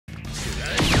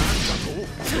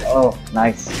Oh,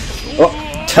 nice. Oh,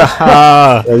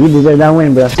 Haha. yeah, you deserve that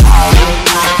win, bro.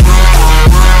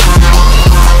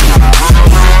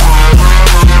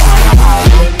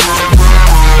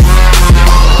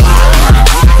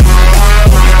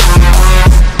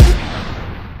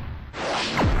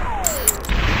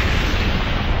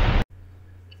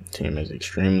 Team is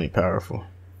extremely powerful.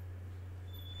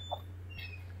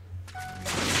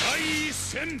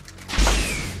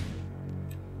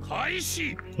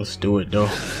 Let's do it though.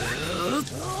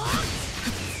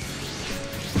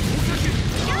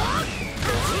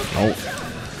 Nope.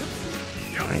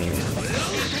 I ain't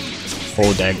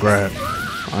hold that grab.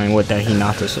 I ain't with that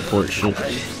Hinata support shit.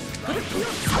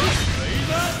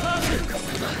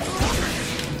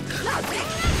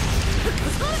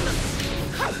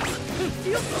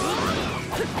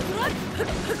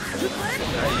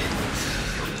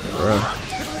 Bruh.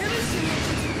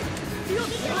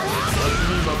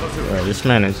 Bruh, this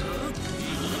man is...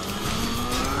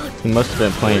 He must have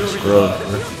been playing Scrubs,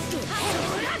 bro.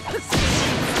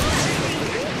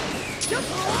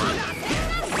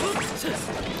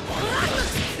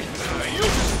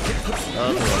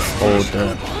 Hold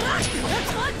that.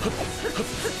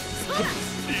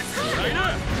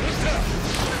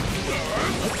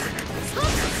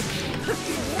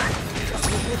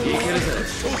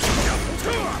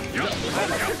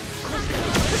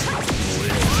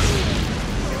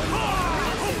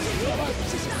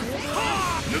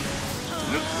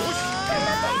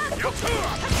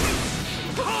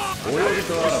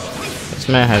 This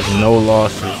man has no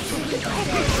losses.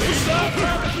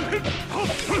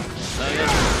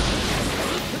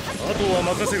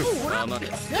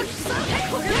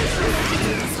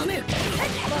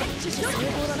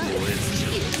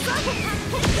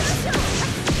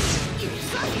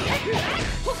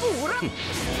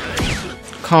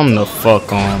 Come the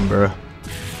fuck on, bro.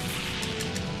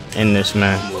 End this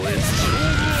man.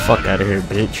 Fuck out of here,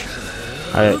 bitch.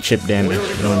 I got chip damage.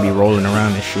 You don't be rolling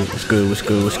around and shit. What's good? What's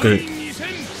good? What's good?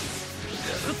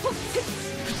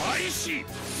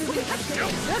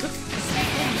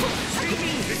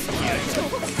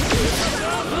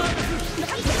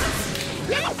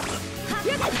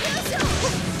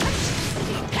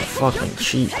 Fucking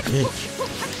cheap, bitch.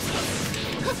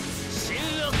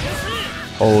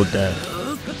 Hold that.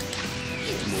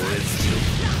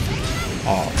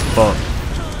 Oh, fuck.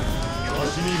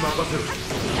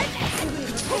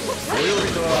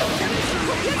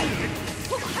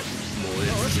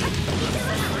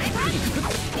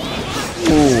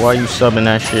 Ooh, why you subbing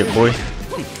that shit, boy?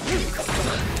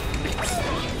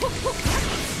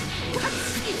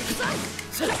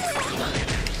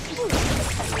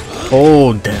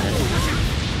 Hold that.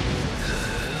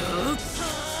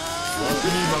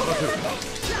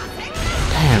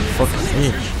 Damn, fucking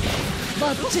bitch.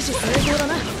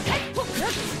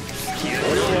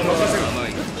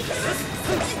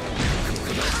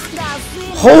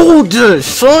 Hold it,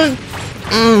 son.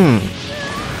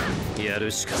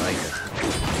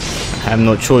 I have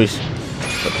no choice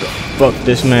but to fuck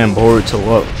this man Boruto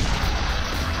up.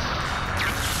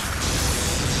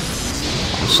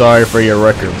 I'm sorry for your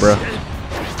record, bro.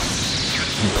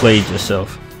 You played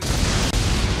yourself.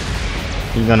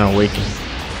 He's gonna awaken.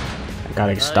 I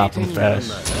gotta stop him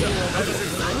fast.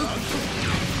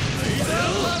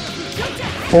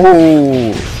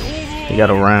 Oh, he got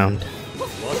a round.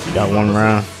 He got one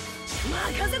round.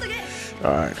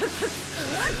 Alright.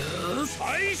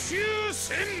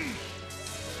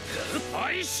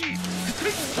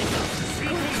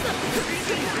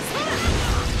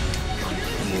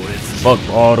 Fuck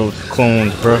all those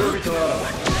clones, bro.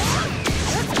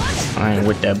 I ain't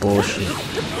with that bullshit.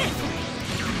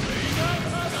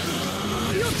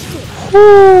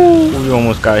 Woo! We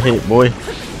almost got hit, boy.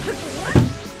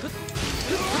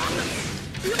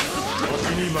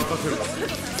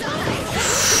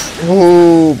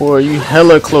 Oh boy, you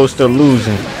hella close to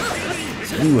losing.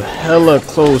 You hella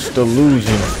close to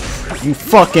losing. You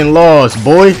fucking lost,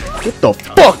 boy. Get the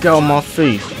fuck out of my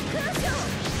face.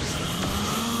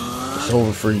 It's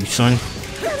over for you, son.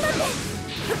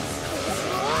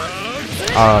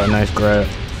 Ah, nice grab.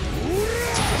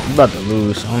 You about to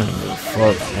lose. I don't even give a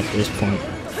fuck at this point.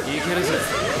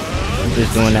 I'm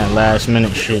just doing that last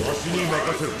minute shit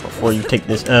before you take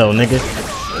this L, nigga.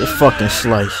 Just fucking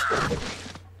slice.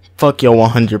 Fuck your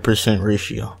 100%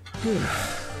 ratio.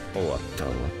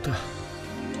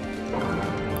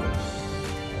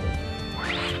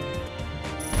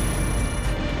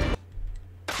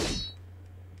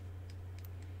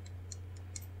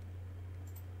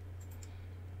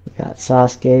 We got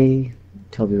Sasuke,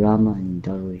 Tobirama, and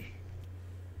Chidori.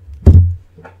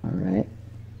 Alright.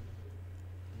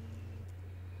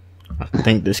 I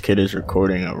think this kid is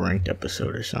recording a ranked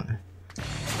episode or something.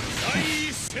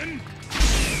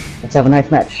 Let's have a nice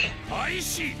match. I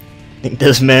think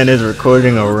this man is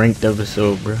recording a ranked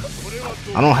episode, bro.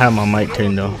 I don't have my mic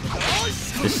turned on.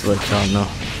 Just to let y'all know.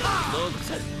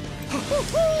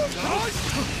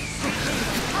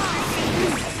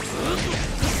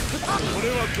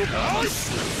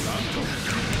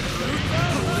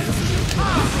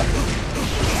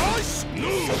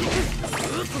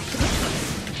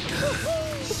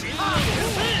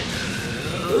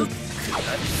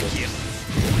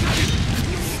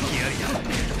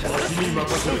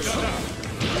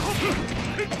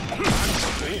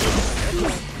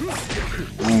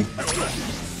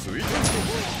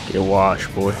 Get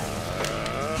washed, boy.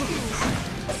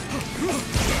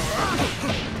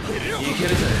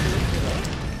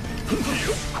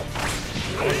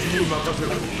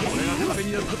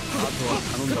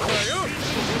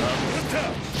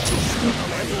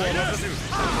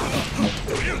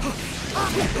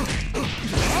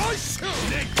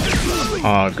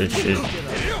 Oh, good shit.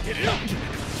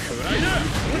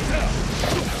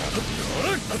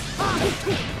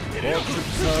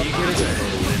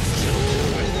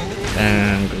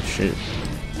 Damn, good shit.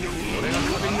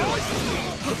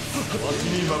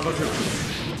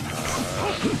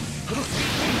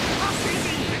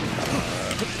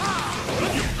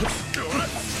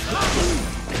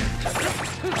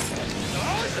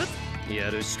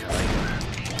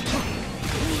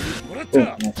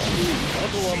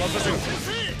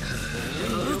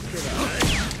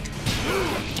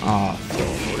 Oh,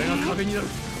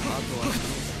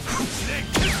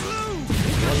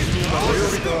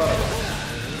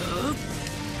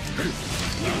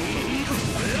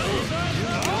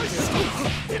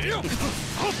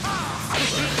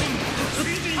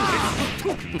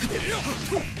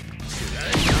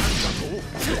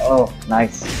 Oh,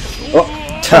 nice. Oh,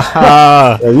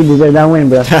 yeah, you deserve that win,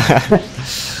 bro.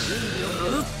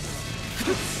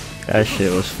 that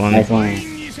shit was funny. Nice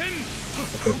one.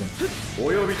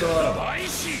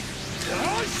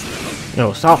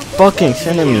 Yo, stop fucking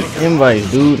sending me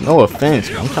invites, dude. No offense,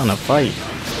 I'm trying to fight.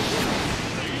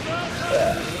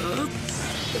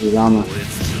 Rama.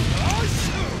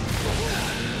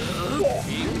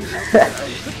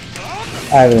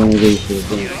 I really want to get you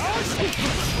to it.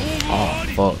 Oh,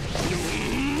 fuck.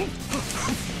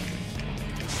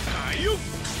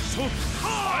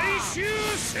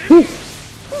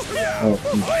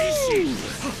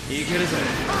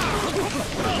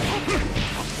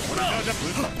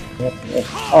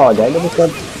 Oh, did I get this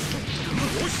one?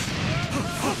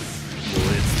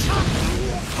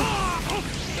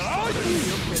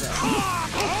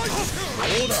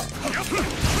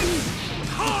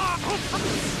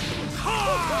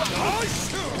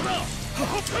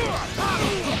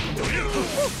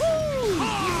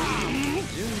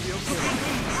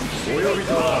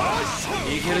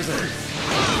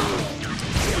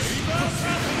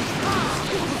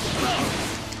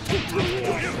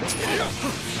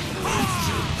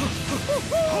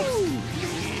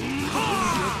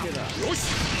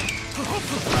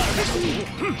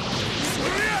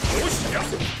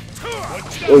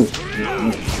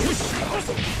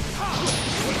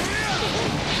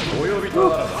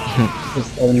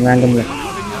 Just randomly.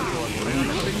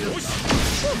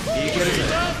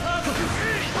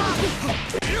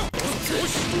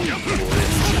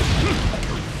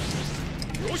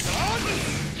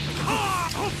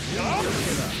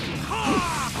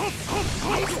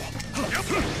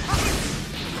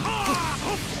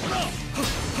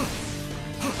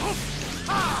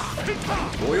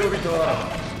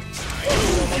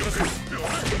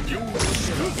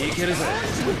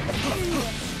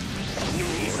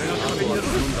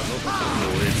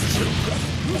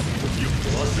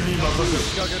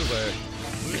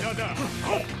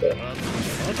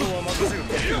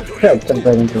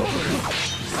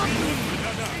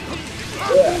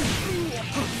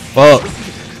 Fuck.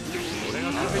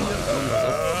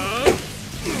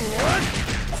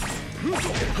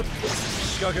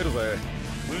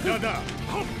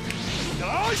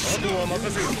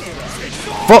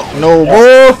 Fuck no,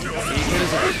 boy.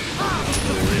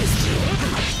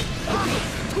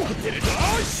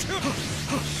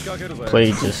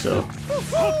 Played yourself.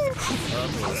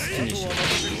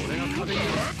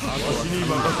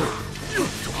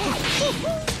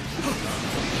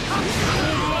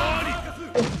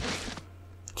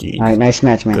 Jeez. Alright, nice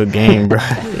match, man. Good game, bro.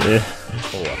 Yeah.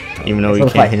 Even though he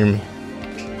can't hear me.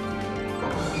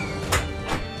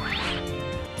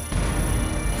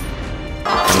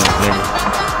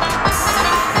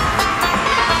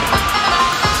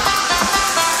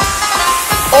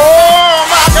 Oh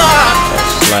my god! That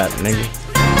slap, nigga.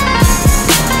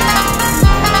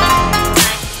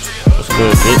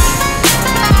 Good, bitch.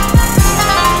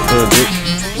 Good,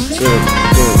 bitch. Good.